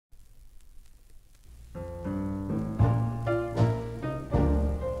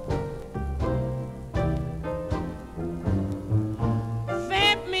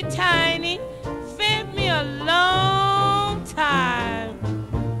tiny, fed me a long time.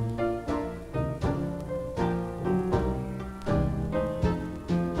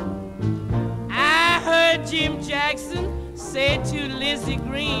 I heard Jim Jackson say to Lizzie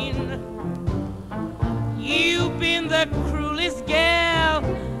Green, "You've been the cruelest gal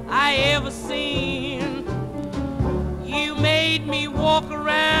I ever seen. You made me walk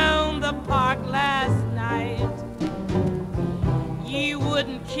around the park last night. You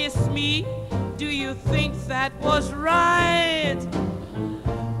wouldn't kiss me. Do you think that was right?"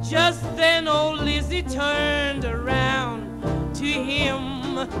 Just then old Lizzie turned around to him.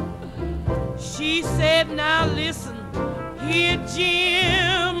 She said, "Now listen here,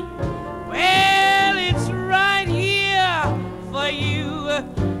 Jim. Well, it's right here for you.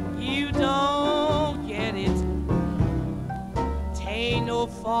 You don't get it. 'Tain't no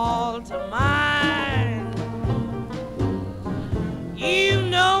fault of mine. You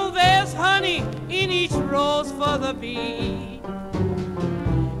know there's honey in each rose for the bee.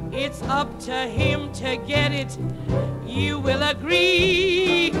 It's up to him to get it. You will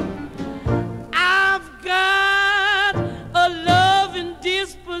agree. I've got a loving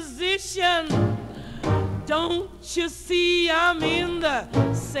disposition. Don't you see I'm in the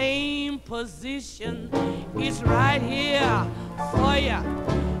same position? It's right here for you.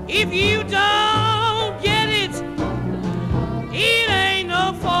 If you don't get it, it ain't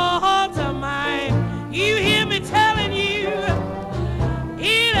no fault of mine. You hear me telling you,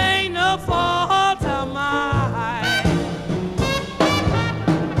 it ain't no fault of mine."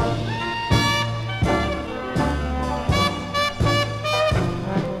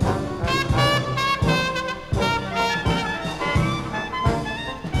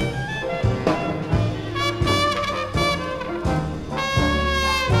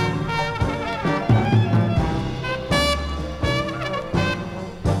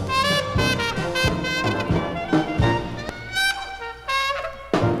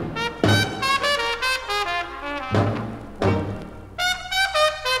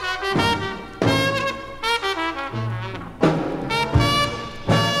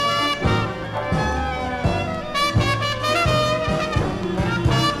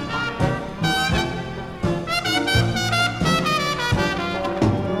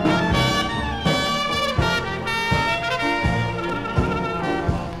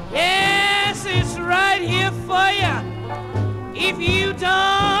 If you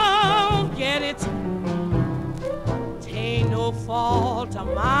don't get it, 'tain't no fault of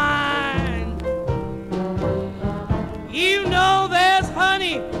mine. You know there's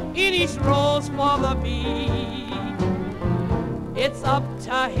honey in each rose for the bee. It's up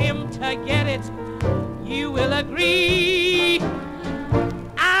to him to get it. You will agree.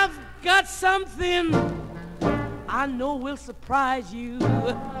 I've got something I know will surprise you.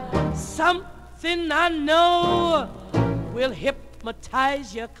 Something I know will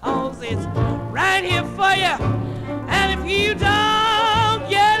hypnotize you, 'cause it's right here for you.